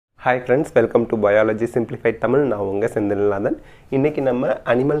Hi friends, welcome to Biology Simplified Tamil. நான் உங்க செந்தில்நாதன். இன்னைக்கு நம்ம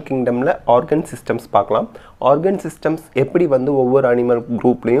அனிமல் கிங்டம்ல ஆர்கன் சிஸ்டம்ஸ் பார்க்கலாம். ஆர்கன் சிஸ்டம்ஸ் எப்படி வந்து ஒவ்வொரு அனிமல்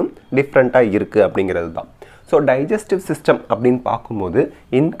குரூப்லயும் டிஃபரண்டா இருக்கு அப்படிங்கிறது தான். ஸோ டைஜஸ்டிவ் சிஸ்டம் அப்படின்னு பார்க்கும்போது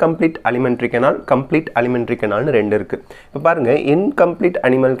incomplete alimentary canal, complete alimentary கெனால்னு ரெண்டு இருக்குது. இப்போ பாருங்கள், இன்கம்ப்ளீட்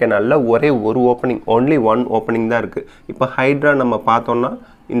அனிமல் கெனாலில் ஒரே ஒரு ஓப்பனிங், ஒன்லி ஒன் ஓப்பனிங் தான் இருக்குது. இப்போ ஹைட்ரா நம்ம பார்த்தோம்னா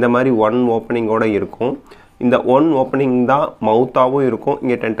இந்த மாதிரி ஒன் ஓப்பனிங்கோடு இருக்கும். இந்த ஒன் ஓப்பனிங் தான் மவுத்தாகவும் இருக்கும்.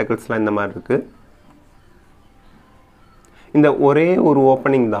 இங்கே டென்டக்கிள்ஸ்லாம் இந்த மாதிரி இருக்குது. இந்த ஒரே ஒரு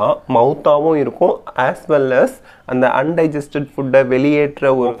ஓப்பனிங் தான் மவுத்தாகவும் இருக்கும், ஆஸ் வெல் அஸ் அந்த அன்டைஜஸ்டட் ஃபுட்டை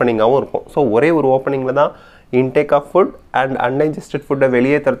வெளியேற்ற ஓப்பனிங்காகவும் இருக்கும். ஸோ ஒரே ஒரு ஓப்பனிங்கில் தான் intake of food and undigested ஃபுட்டை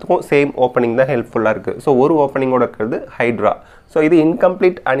வெளியேற்றுறதுக்கும் சேம் ஓப்பனிங் தான் ஹெல்ப்ஃபுல்லாக இருக்குது. ஸோ ஒரு ஓப்பனிங்கோட இருக்கிறது ஹைட்ரா. ஸோ இது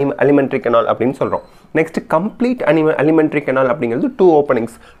இன்கம்ப்ளீட் அலிமெண்ட்ரி கெனால் அப்படின்னு சொல்கிறோம். நெக்ஸ்ட் கம்ப்ளீட் அலிமெண்ட்ரி கெனால் அப்படிங்கிறது two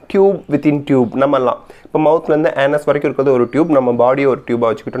openings, tube within tube. நம்மலாம் இப்போ மவுத்லேருந்து ஆனஸ் வரைக்கும் இருக்கிறது ஒரு டியூப், நம்ம பாடியை ஒரு டியூபாக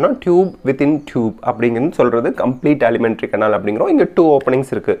வச்சுக்கிட்டோம்னா டியூப் வித்தின் டியூப் அப்படிங்கிறது சொல்கிறது கம்ப்ளீட் அலிமெண்ட்ரி கெனால் அப்படிங்கிறோம். இங்கே டூ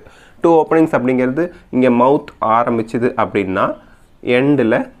ஓப்பனிங்ஸ் இருக்குது. டூ ஓப்பனிங்ஸ் அப்படிங்கிறது இங்கே மவுத் ஆரம்பிச்சுது அப்படின்னா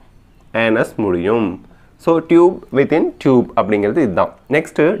எண்டில் ஆனஸ் முடியும். ஸோ டியூப் வித்தின் டியூப் அப்படிங்கிறது இதுதான்.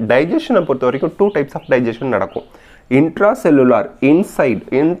 நெக்ஸ்ட்டு டைஜஷனை பொறுத்த வரைக்கும் டூ டைப்ஸ் ஆஃப் டைஜஷன் நடக்கும். intracellular, inside,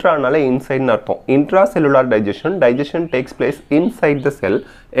 intraனால இன்சைட்னு அர்த்தம். intracellular digestion takes place inside the cell.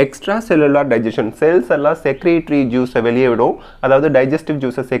 extracellular digestion, cells எல்லாம் secretory juice வெளியே விடும். அதாவது digestive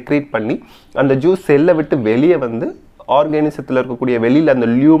juice secrete பண்ணி அந்த ஜூஸ் செல்லை விட்டு வெளியே வந்து ஆர்கானிசத்தில் இருக்கக்கூடிய வெளியில் அந்த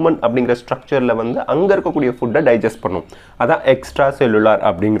லியூமன் அப்படிங்கிற ஸ்ட்ரக்சரில் வந்து அங்கே இருக்கக்கூடிய ஃபுட்டை டைஜஸ்ட் பண்ணும். அதான் எக்ஸ்ட்ரா செல்லுலார்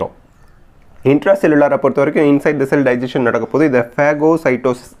அப்படிங்கிறோம். இன்ட்ராசெல்லுலாரை பொறுத்த வரைக்கும் இன்சைட் த செல் டைஜஷன் நடக்க போது இதை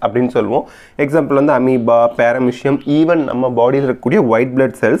ஃபேகோசைட்டோசிஸ் அப்படின்னு சொல்லுவோம். எக்ஸாம்பிள் வந்து அமீபா, பேரமிஷியம், ஈவன் நம்ம பாடியில் இருக்கக்கூடிய ஒயிட்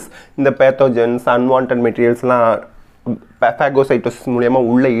பிளட் செல்ஸ் இந்த பேத்தோஜன்ஸ், அன்வான்ட் மெட்டீரியல்ஸ்லாம் ஃபேகோசைட்டோசிஸ்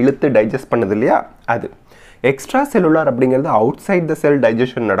மூலமாக உள்ளே இழுத்து டைஜஸ்ட் பண்ணது இல்லையா, அது. எக்ஸ்ட்ரா செல்லுலார் அப்படிங்கிறது out side the sell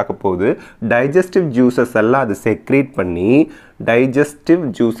digestion நடக்க போது டைஜஸ்டிவ் ஜூஸஸ் எல்லாம் அது செக்ரீட்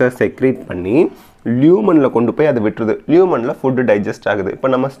பண்ணி லியூமனில் கொண்டு போய் அது விட்டுருது. லியூமனில் ஃபுட்டு டைஜஸ்ட் ஆகுது. இப்போ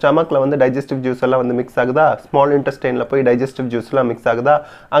நம்ம ஸ்டமக்கில் வந்து டைஜஸ்டிவ் ஜூஸ் எல்லாம் வந்து மிக்ஸ் ஆகுதா, ஸ்மால் இன்டெஸ்டைனில் போய் டைஜஸ்டிவ் ஜூஸ்லாம் மிக்ஸ் ஆகுதா,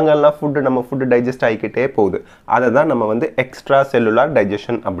 அங்கெல்லாம் ஃபுட்டு டைஜஸ்ட் ஆகிக்கிட்டே போகுது. அதை தான் நம்ம வந்து எக்ஸ்ட்ரா செல்லுலார்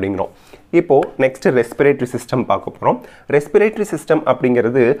டைஜஷன் அப்படிங்கிறோம். இப்போது நெக்ஸ்ட் ரெஸ்பிரேட்டரி சிஸ்டம் பார்க்க போகிறோம். ரெஸ்பிரேட்டரி சிஸ்டம்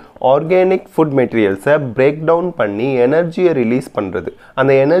அப்படிங்கிறது ஆர்கானிக் ஃபுட் மெட்டீரியல்ஸை பிரேக் டவுன் பண்ணி எனர்ஜியை ரிலீஸ் பண்ணுறது.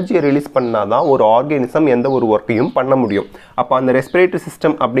 அந்த எனர்ஜியை ரிலீஸ் பண்ணால் தான் ஒரு ஆர்கானிசம் எந்த ஒரு ஒர்க்கையும் பண்ண முடியும். அப்போ அந்த ரெஸ்பிரேட்டரி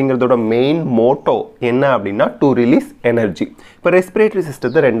சிஸ்டம் அப்படிங்கிறதோட மெயின் மோட்டோ என்ன அப்படின்னா டு ரிலீஸ் எனர்ஜி. இப்போ ரெஸ்பிரேட்டரி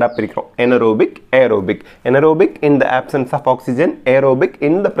சிஸ்டத்தை ரெண்டாக பிரிக்கிறோம், anaerobic, aerobic. Anaerobic in the options of oxygen, aerobic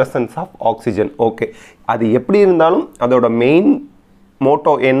in the presence of oxygen. Okay, அது எப்படி இருந்தாலும் அதோட மெயின்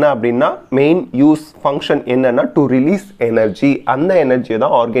மோட்டோ என்ன அப்படின்னா, மெயின் யூஸ் ஃபங்க்ஷன் என்னன்னா டு ரிலீஸ் எனர்ஜி. அந்த எனர்ஜியை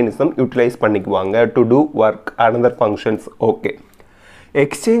தான் ஆர்கானிசம் யூட்டிலைஸ் பண்ணிக்குவாங்க to two work, another functions. Okay,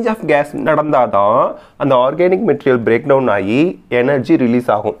 exchange of case நடந்தால் தான் அந்த ஆர்கானிக் மெட்டீரியல் பிரேக் டவுன் ஆகி எனர்ஜி ரிலீஸ்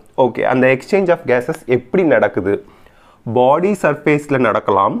ஆகும். ஓகே, அந்த எக்ஸ்சேஞ்ச் ஆஃப் கேஸஸ் எப்படி நடக்குது? பாடி சர்ஃபேஸில்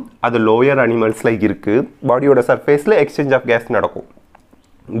நடக்கலாம், அது லோயர் அனிமல்ஸில் இருக்குது. பாடியோட சர்ஃபேஸில் எக்ஸ்சேஞ்ச் ஆஃப் கேஸ் நடக்கும்.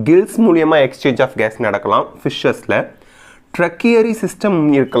 கில்ஸ் மூலியமாக எக்ஸ்சேஞ்ச் ஆஃப் கேஸ் நடக்கலாம் ஃபிஷ்ஷஸில். ட்ரக்கியரி சிஸ்டம்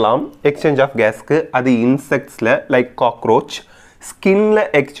இருக்கலாம் எக்ஸ்சேஞ்ச் ஆஃப் கேஸ்க்கு, அது இன்செக்ட்ஸில் like cockroach. ஸ்கின்னில்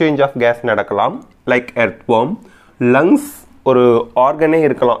exchange of case நடக்கலாம் லைக் எர்த்வார்ம். லங்ஸ் ஒரு ஆர்கனே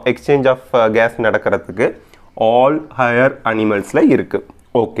இருக்கலாம் எக்ஸ்சேஞ்ச் ஆஃப் கேஸ் நடக்கிறதுக்கு, ஆல் ஹையர் அனிமல்ஸில் இருக்குது.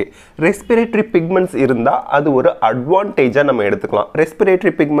 ஓகே, ரெஸ்பிரேட்டரி பிக்மெண்ட்ஸ் இருந்தால் அது ஒரு அட்வான்டேஜாக நம்ம எடுத்துக்கலாம்.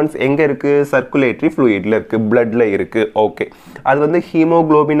 ரெஸ்பிரேட்டரி பிக்மெண்ட்ஸ் எங்கே இருக்குது? சர்க்குலேட்டரி ஃப்ளூயிடில் இருக்குது, பிளட்டில் இருக்குது. ஓகே, அது வந்து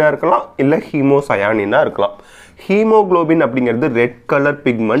ஹீமோக்ளோபினாக இருக்கலாம், இல்லை ஹீமோசயானினாக இருக்கலாம். ஹீமோக்ளோபின் அப்படிங்கிறது red colour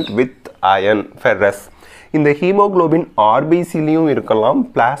pigment with iron, ferrous. இந்த ஹீமோக்ளோபின் ஆர்பிசிலையும் இருக்கலாம்,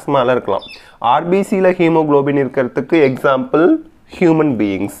 பிளாஸ்மாவில் இருக்கலாம். ஆர்பிசியில் ஹீமோக்ளோபின் இருக்கிறதுக்கு எக்ஸாம்பிள் ஹியூமன்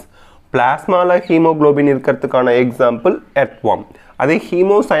பீயிங்ஸ். பிளாஸ்மாவில் ஹீமோக்ளோபின் இருக்கிறதுக்கான எக்ஸாம்பிள் எர்த்வார்ம். அதே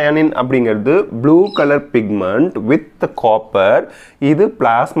ஹீமோசயானின் அப்படிங்கிறது blue colour pigment with copper. இது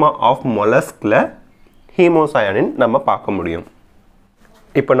பிளாஸ்மா ஆஃப் மொலஸ்கில் ஹீமோசயானின் நம்ம பார்க்க முடியும்.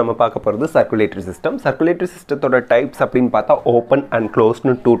 இப்போ நம்ம பார்க்க போகிறது சர்க்குலேட்டரி சிஸ்டம். சர்க்குலேட்டரி சிஸ்டத்தோட டைப்ஸ் அப்படின்னு பார்த்தா ஓப்பன் அண்ட்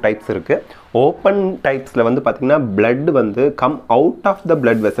க்ளோஸ்னு டூ டைப்ஸ் இருக்குது. ஓப்பன் டைப்ஸில் வந்து பார்த்திங்கன்னா பிளட் வந்து come out of the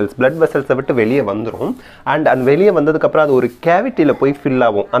blood வெசல்ஸை விட்டு வெளியே வந்துடும். அண்ட் அந்த வெளியே வந்ததுக்கப்புறம் அது ஒரு கேவிட்டியில் போய் ஃபில்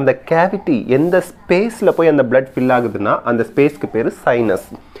ஆகும். அந்த கேவிட்டி எந்த ஸ்பேஸில் போய் அந்த பிளட் ஃபில் ஆகுதுன்னா அந்த ஸ்பேஸ்க்கு பேர் சைனஸ்.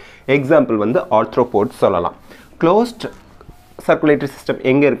 எக்ஸாம்பிள் வந்து ஆர்த்ரோபோட்ஸ் சொல்லலாம். க்ளோஸ்ட் சர்க்குலேட்டரி சிஸ்டம்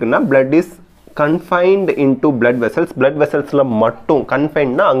எங்கே இருக்குன்னா, blood is confined into blood vesselsல மட்டும்,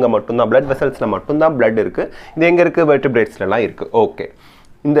 கன்ஃபைன்னா அங்கே மட்டும்தான், blood vesselsல மட்டும்தான் blood இருக்குது. இது எங்கே இருக்குது? வெர்டிபிரேட்ஸ்லாம் இருக்குது. ஓகே,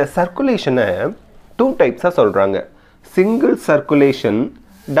 இந்த சர்க்குலேஷனை டூ டைப்ஸாக சொல்கிறாங்க, சிங்கிள் சர்க்குலேஷன்,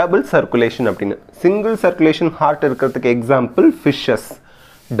 டபுள் சர்க்குலேஷன் அப்படின்னு. சிங்கிள் சர்க்குலேஷன் ஹார்ட் இருக்கிறதுக்கு example fishes.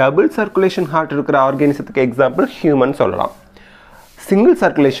 Double circulation heart இருக்கிற ஆர்கானிசத்துக்கு எக்ஸாம்பிள் ஹியூமன் சொல்லலாம். சிங்கிள்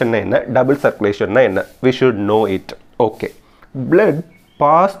சர்க்குலேஷன்னா என்ன, டபுள் சர்க்குலேஷன்னா என்ன, we should know it. Okay, blood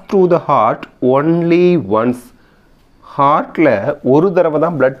pass through the heart only once. ஹார்ட்டில் ஒரு தடவை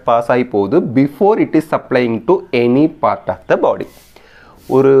தான் blood பாஸ் ஆகி போகுது before it is supplying to any part of the body.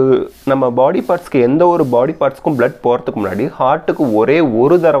 ஒரு நம்ம பாடி பார்ட்ஸ்க்கு எந்த ஒரு பாடி பார்ட்ஸ்க்கும் blood போகிறதுக்கு முன்னாடி ஹார்ட்டுக்கு ஒரே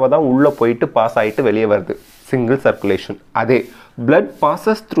ஒரு தடவை தான் உள்ளே போயிட்டு பாஸ் ஆகிட்டு வெளியே வருது, சிங்கிள் சர்க்குலேஷன். அதே blood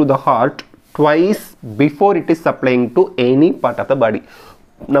passes through the heart twice before it is supplying to any part of the body.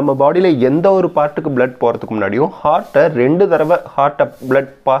 நம்ம பாடியில் எந்த ஒரு பார்ட்டுக்கு blood போகிறதுக்கு முன்னாடியும் ஹார்ட்டை 2 தடவை ஹார்ட்டை blood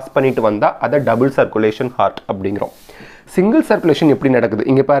பாஸ் பண்ணிட்டு வந்தால் அதை டபுள் சர்க்குலேஷன் ஹார்ட் அப்படிங்கிறோம். சிங்கிள் சர்க்குலேஷன் எப்படி நடக்குது,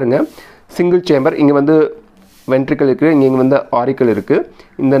 இங்கே பாருங்கள், சிங்கிள் சேம்பர், இங்கே வந்து வென்ட்ரிக்கல் இருக்குது, இங்கே வந்து ஆரிக்கல் இருக்குது.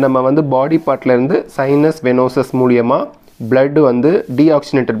 இந்த நம்ம வந்து பாடி பார்ட்லேருந்து சைனஸ் வெனோசஸ் மூலியமாக blood வந்து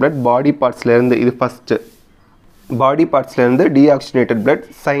டீஆக்சிஜனேட்டட் blood பாடி பார்ட்ஸ்லேருந்து, இது ஃபஸ்ட்டு பாடி பார்ட்ஸ்லேருந்து டீஆக்சிஜனேட்டட் blood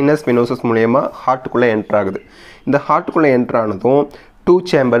சைனஸ் வெனோசஸ் மூலயமா ஹார்ட்டுக்குள்ளே என்ட்ரு ஆகுது. இந்த ஹார்ட்டுக்குள்ளே என்ட்ரு ஆனதும் 2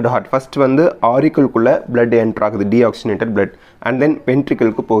 சேம்பர்டு ஹார்ட், ஃபஸ்ட் வந்து ஆரிக்கலுக்குள்ளே blood என்ட்ரு ஆகுது டீஆக்சிஜனேட்டட் blood, அண்ட் தென்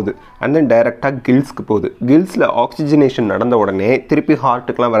வென்ட்ரிக்கலுக்கு போகுது, அண்ட் தென் டைரெக்டாக கில்ஸ்க்கு போகுது. கில்ஸில் ஆக்சிஜனேஷன் நடந்த உடனே திருப்பி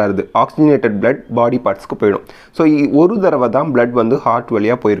ஹார்ட்டுக்கெலாம் வராது, ஆக்சிஜனேட்டட் blood பாடி பார்ட்ஸ்க்கு போயிடும். ஸோ ஒரு தடவை தான் blood வந்து ஹார்ட்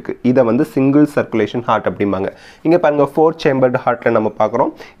வழியாக போயிருக்கு. இதை வந்து சிங்கிள் சர்க்குலேஷன் ஹார்ட் அப்படிம்பாங்க. இங்கே பாருங்கள் 4 சேம்பர்டு ஹார்ட்டில் நம்ம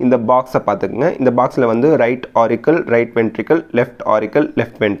பார்க்குறோம். இந்த பாக்ஸை பார்த்துக்குங்க. இந்த பாக்ஸில் வந்து right auricle, right ventricle, left auricle,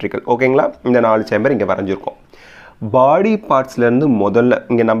 left ventricle. ஓகேங்களா, இந்த 4 சேம்பர் இங்கே வரைஞ்சிருக்கோம். பாடி பார்ட்ஸ்லேருந்து முதல்ல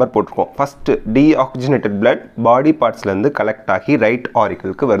இங்கே நம்பர் போட்டிருக்கோம். ஃபஸ்ட்டு டீஆக்சிஜனேட்டட் blood பாடி பார்ட்ஸ்லேருந்து கலெக்ட் ஆகி ரைட்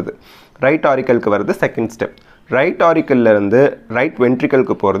ஆரிக்கலுக்கு வருது. ரைட் ஆரிக்கலுக்கு வருது செகண்ட் ஸ்டெப். ரைட் ஆரிக்கல்லேருந்து ரைட்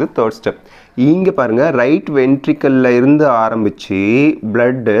வென்ட்ரிக்கலுக்கு போகிறது தேர்ட் ஸ்டெப். இங்கே பாருங்கள், ரைட் வென்ட்ரிக்கலில் இருந்து ஆரம்பித்து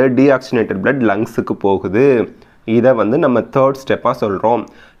பிளட்டு டீஆக்சிஜனேட்டட் blood லங்ஸுக்கு போகுது. இதை வந்து நம்ம தேர்ட் ஸ்டெப்பாக சொல்கிறோம்.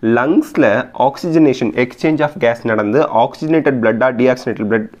 லங்ஸில் ஆக்சிஜனேஷன் எக்ஸ்சேஞ்ச் ஆஃப் கேஸ் நடந்து oxygenated பிளட்டாக deoxygenated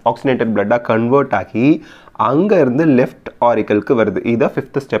blood oxygenated பிளட்டாக convert ஆகி அங்கே இருந்து லெஃப்ட் ஆரிக்கலுக்கு வருது. இதை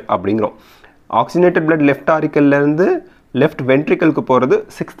 5th ஸ்டெப் அப்படிங்கிறோம். ஆக்சிஜனேட்டட் blood லெஃப்ட் ஆரிக்கல்லேருந்து லெஃப்ட் வென்ட்ரிக்கலுக்கு போகிறது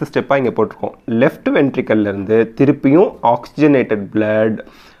 6th ஸ்டெப்பாக இங்கே போட்டிருக்கோம். லெஃப்ட் வென்ட்ரிக்கல்லேருந்து திருப்பியும் ஆக்சிஜனேட்டட் blood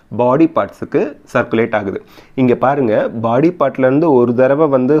பாடி பார்ட்ஸுக்கு சர்க்குலேட் ஆகுது. இங்கே பாருங்கள், பாடி பார்ட்லேருந்து ஒரு தடவை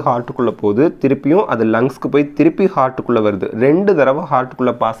வந்து ஹார்ட்டுக்குள்ளே போகுது, திருப்பியும் அது லங்ஸ்க்கு போய் திருப்பி ஹார்ட்டுக்குள்ளே வருது. 2 தடவை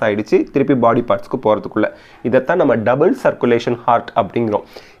ஹார்ட்டுக்குள்ளே பாஸ் ஆகிடுச்சு திருப்பி பாடி பார்ட்ஸ்க்கு போகிறதுக்குள்ளே. இதைத்தான் நம்ம டபுள் சர்க்குலேஷன் ஹார்ட் அப்படிங்கிறோம்.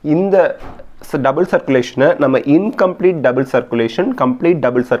 இந்த டபுள் சர்க்குலேஷனை நம்ம incomplete double circulation, complete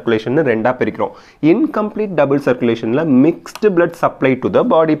double circulation ரெண்டாக பிரிக்கிறோம். Incomplete double சர்க்குலேஷனில் mixed blood supply to the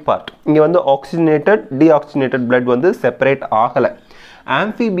body part. இங்கே வந்து ஆக்சிஜனேட்டட் டீஆக்சிஜனேட்டட் blood வந்து செப்பரேட் ஆகலை.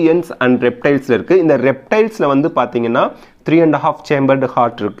 ஆம்ஃபிபியன்ஸ் அண்ட் ரெப்டைல்ஸில் இருக்குது. இந்த ரெப்டைல்ஸில் வந்து பார்த்தீங்கன்னா 3.5 சேம்பர்டு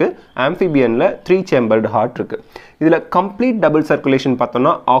ஹார்ட் இருக்குது, ஆம்ஃபிபியனில் 3 சேம்பர்டு ஹார்ட் இருக்குது. இதில் கம்ப்ளீட் டபுள் சர்க்குலேஷன்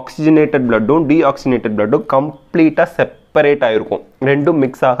பார்த்தோன்னா ஆக்சிஜனேட்டட் bloodடும் டீஆக்சிஜனேட்டட் bloodடும் கம்ப்ளீட்டாக செப்பரேட் ஆகிருக்கும், ரெண்டும்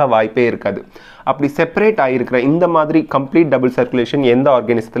மிக்ஸ் ஆக வாய்ப்பே இருக்காது. அப்படி செப்பரேட் ஆகிருக்கிற இந்த மாதிரி கம்ப்ளீட் டபுள் சர்க்குலேஷன் எந்த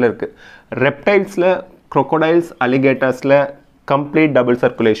ஆர்கானிசத்தில் இருக்குது? ரெப்டைல்ஸில், crocodiles, அலிகேட்டர்ஸில் கம்ப்ளீட் டபுள்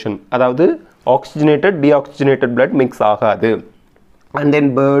சர்க்குலேஷன், அதாவது ஆக்சிஜனேட்டட் டீஆக்சிஜனேட்டட் blood மிக்ஸ் ஆகாது. அண்ட் தென்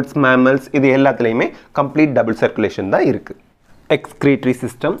பேர்ட்ஸ், மேமல்ஸ், இது எல்லாத்துலேயுமே கம்ப்ளீட் டபுள் சர்க்குலேஷன் தான் இருக்குது. Excretory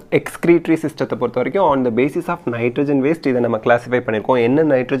system. எக்ஸ்க்ரீட்டரி சிஸ்டத்தை பொறுத்த வரைக்கும் on the basis of nitrogen waste இதை நம்ம கிளாஸிஃபை பண்ணியிருக்கோம். என்ன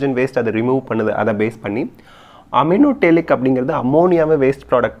நைட்ரஜன் வேஸ்ட் அதை ரிமூவ் பண்ணுது அதை பேஸ் பண்ணி. அமினோடெலிக் அப்படிங்கிறது அமோனியாவை வேஸ்ட்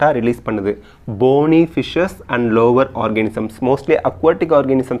ப்ராடக்டாக ரிலீஸ் பண்ணுது. Fani fishes and lower organisms, mostly aquatic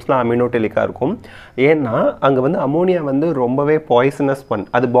ஆர்கானிசம்ஸ்லாம் அமினோடெலிக்காக இருக்கும். ஏன்னா அங்கே வந்து அமோனியா வந்து ரொம்பவே பாய்சனஸ்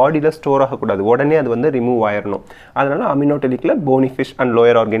அது பாடியில் ஸ்டோர் ஆகக்கூடாது, உடனே அது வந்து ரிமூவ் ஆயிடணும். அதனால் அமினோடெலிக்கில் போனி ஃபிஷ் அண்ட்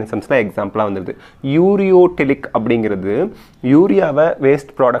லோயர் ஆர்கானிசம்ஸ்லாம் எக்ஸாம்பிளாக வந்துடுது. யூரியோடெலிக் அப்படிங்கிறது யூரியாவை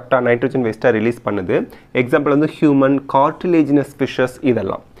வேஸ்ட் ப்ராடக்டாக நைட்ரஜன் வேஸ்ட்டாக ரிலீஸ் பண்ணுது. எக்ஸாம்பிள் வந்து ஹியூமன், கார்டிலேஜினஸ் ஃபிஷஸ்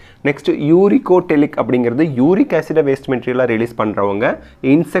இதெல்லாம். நெக்ஸ்ட் யூரிகோடெலிக் அப்படிங்கிறது யூரிக் ஆசிடை வேஸ்ட் மெட்டீரியலாக ரிலீஸ் பண்ணுறவங்க,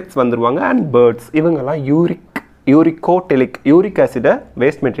 இன்செக்ட்ஸ் வந்துடுவாங்க அண்ட் பேர்ட்ஸ், இவங்கெல்லாம் யூரிகோடெலிக் யூரிக் ஆசிடை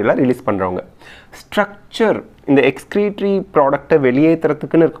வேஸ்ட் மெட்டீரியலாக ரிலீஸ் பண்ணுறவங்க. ஸ்ட்ரக்சர், இந்த எக்ஸ்க்ரீட்டரி ப்ராடக்டை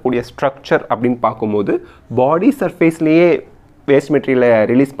வெளியேற்றுறதுக்குன்னு இருக்கக்கூடிய ஸ்ட்ரக்சர் அப்படின்னு பார்க்கும்போது பாடி சர்ஃபேஸ்லேயே வேஸ்ட் மெட்டீரியலை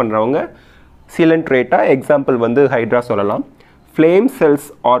ரிலீஸ் பண்ணுறவங்க சிலன்ட்ரேட்டா, எக்ஸாம்பிள் வந்து ஹைட்ரா சொல்லலாம். ஃப்ளேம் செல்ஸ்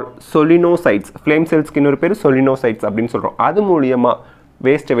ஆர் சொலினோசைட்ஸ், ஃப்ளேம் செல்ஸ்க்கு இன்னொரு பேர் சொலினோசைட்ஸ் அப்படின்னு சொல்கிறோம். அது மூலியமாக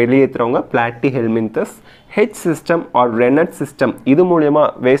வேஸ்ட்டை வெளியேற்றுறவங்க பிளாட்டி ஹெல்மின்தஸ். ஹெச் சிஸ்டம் ஆர் ரெனட் சிஸ்டம், இது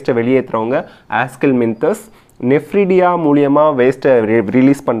மூலியமாக வேஸ்ட்டை வெளியேற்றுறவங்க ஆஸ்கெல்மின்தஸ். நெஃப்ரிடியா மூலியமாக வேஸ்ட்டை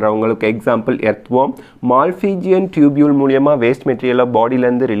ரிலீஸ் பண்ணுறவங்களுக்கு எக்ஸாம்பிள் எர்த்வார்ம். மால்ஃபீஜியன் டியூபியூல் மூலியமாக வேஸ்ட் மெட்டீரியலை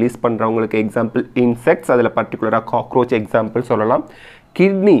பாடியிலேருந்து ரிலீஸ் பண்ணுறவங்களுக்கு எக்ஸாம்பிள் இன்செக்ட்ஸ், அதில் பர்டிகுலராக காக்ரோச் எக்ஸாம்பிள் சொல்லலாம்.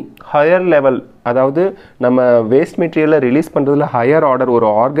 கிட்னி ஹையர் லெவல், அதாவது நம்ம வேஸ்ட் மெட்டீரியலை ரிலீஸ் பண்ணுறதுல ஹையர் ஆர்டர் ஒரு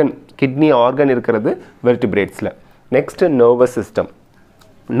ஆர்கன், கிட்னி ஆர்கன் இருக்கிறது வெர்டிபிரேட்ஸில். Next nervous system.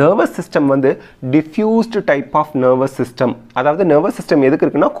 Nervous system வந்து diffused type of nervous system. அதாவது நர்வஸ் சிஸ்டம் எதுக்கு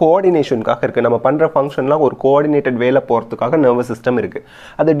இருக்குன்னா கோஆர்டினேஷனுக்காக இருக்குது. நம்ம பண்ணுற ஃபங்க்ஷன்லாம் ஒரு கோஆர்டினேட்டட் வேலை போகிறதுக்காக நர்வஸ் சிஸ்டம் இருக்குது.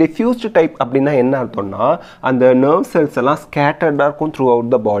 அது டிஃப்யூஸ்டு டைப் அப்படின்னா என்ன அர்த்தம்னா அந்த நர்வ் செல்ஸ் எல்லாம் ஸ்கேட்டர்டாக இருக்கும் த்ரூ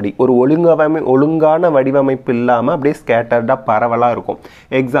அவுட் த பாடி. ஒரு ஒழுங்கான வடிவமைப்பு இல்லாமல் அப்படியே ஸ்கேட்டர்டாக பரவலாக இருக்கும்.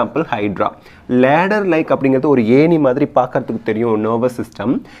 Example hydra. லேடர் லைக் அப்படிங்கிறது ஒரு ஏணி மாதிரி பார்க்கறதுக்கு தெரியும் நர்வஸ்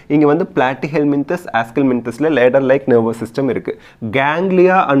சிஸ்டம். இங்கே வந்து Platyhelminthes ஆஸ்கெல்மின்தஸில் ladder like nervous system இருக்குது.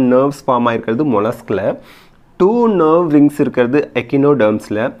 Ganglia and nerves form ஆகிருக்கிறது மொலஸ்கில். 2 nerve rings இருக்கிறது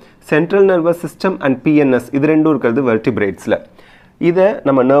எக்கினோடர்ம்ஸில். Central nervous system and BNS இது ரெண்டும் இருக்கிறது வெர்டிபிரேட்ஸில். இதை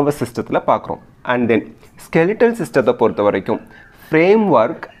நம்ம நர்வஸ் சிஸ்டத்தில் பார்க்குறோம். அண்ட் தென் ஸ்கெலிட்டல் சிஸ்டத்தை பொறுத்த வரைக்கும் frame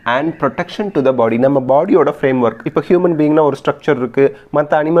work and protection to the பாடி. நம்ம பாடியோட ஃப்ரேம் ஒர்க், இப்போ ஹியூமன் பீயிங்னா ஒரு ஸ்ட்ரக்சர் இருக்குது,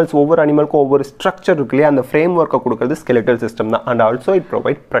 மற்ற அனிமல்ஸ் ஒவ்வொரு அனிமலுக்கும் ஒவ்வொரு ஸ்ட்ரக்சர் இருக்கு இல்லையா, அந்த ஃப்ரேம் ஒர்க்கை கொடுக்குறது ஸ்கெலிட்டல் சிஸ்டம் தான். And also it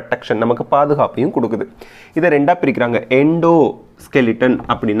provide protection, நமக்கு பாதுகாப்பையும் கொடுக்குது. இதை ரெண்டாக பிரிக்கிறாங்க. எண்டோ ஸ்கெலிட்டன்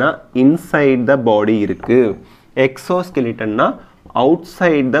அப்படின்னா இன்சைட் த பாடி இருக்குது, எக்ஸோ ஸ்கெலிட்டன்னா அவுட்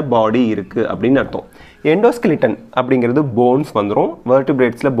சைட் த பாடி இருக்குது அப்படின்னு அர்த்தம். எண்டோஸ்கெலிட்டன் அப்படிங்கிறது போன்ஸ் வந்துடும்.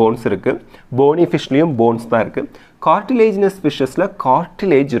 வெர்டிபிரேட்ஸில் போன்ஸ் இருக்குது. போனி ஃபிஷ்லேயும் போன்ஸ் தான் இருக்குது. கார்டிலேஜினஸ் ஃபிஷ்ஷஸில்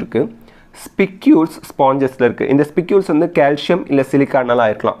கார்டிலேஜ் இருக்குது. ஸ்பிக்யூல்ஸ் ஸ்பாஞ்சஸில் இருக்குது. இந்த ஸ்பிக்யூல்ஸ் வந்து கால்சியம் இல்லை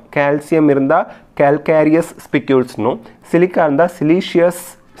சிலிக்கானாலாம் இருக்கலாம். கால்சியம் இருந்தால் கால்கேரியஸ் ஸ்பிக்யூல்ஸ்னும், சிலிக்கா இருந்தால் சிலிஷியஸ்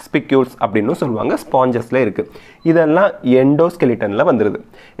ஸ்பிக்யூல்ஸ் அப்படின்னு சொல்லுவாங்க. ஸ்பாஞ்சஸில் இருக்குது. இதெல்லாம் எண்டோஸ்கெலிட்டனில் வந்துடுது.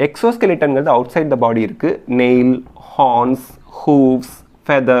 எக்ஸோஸ்கெலிட்டன்கிறது அவுட் சைட் த பாடி இருக்குது. Nail, horns, hooves,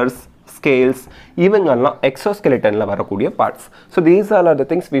 feathers, scales இவங்கெல்லாம் எக்ஸோஸ்கெலிட்டனில் வரக்கூடிய parts. So these are the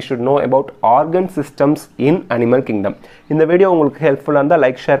things we should know about organ systems in animal kingdom. இந்த வீடியோ உங்களுக்கு ஹெல்ப்ஃபுல்லாக இருந்தால்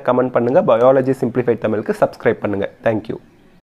லைக், ஷேர், கமெண்ட் பண்ணுங்கள். பயாலஜி சிம்பிளிஃபைட் தமிழுக்கு சப்ஸ்கிரைப் பண்ணுங்கள். தேங்க்யூ.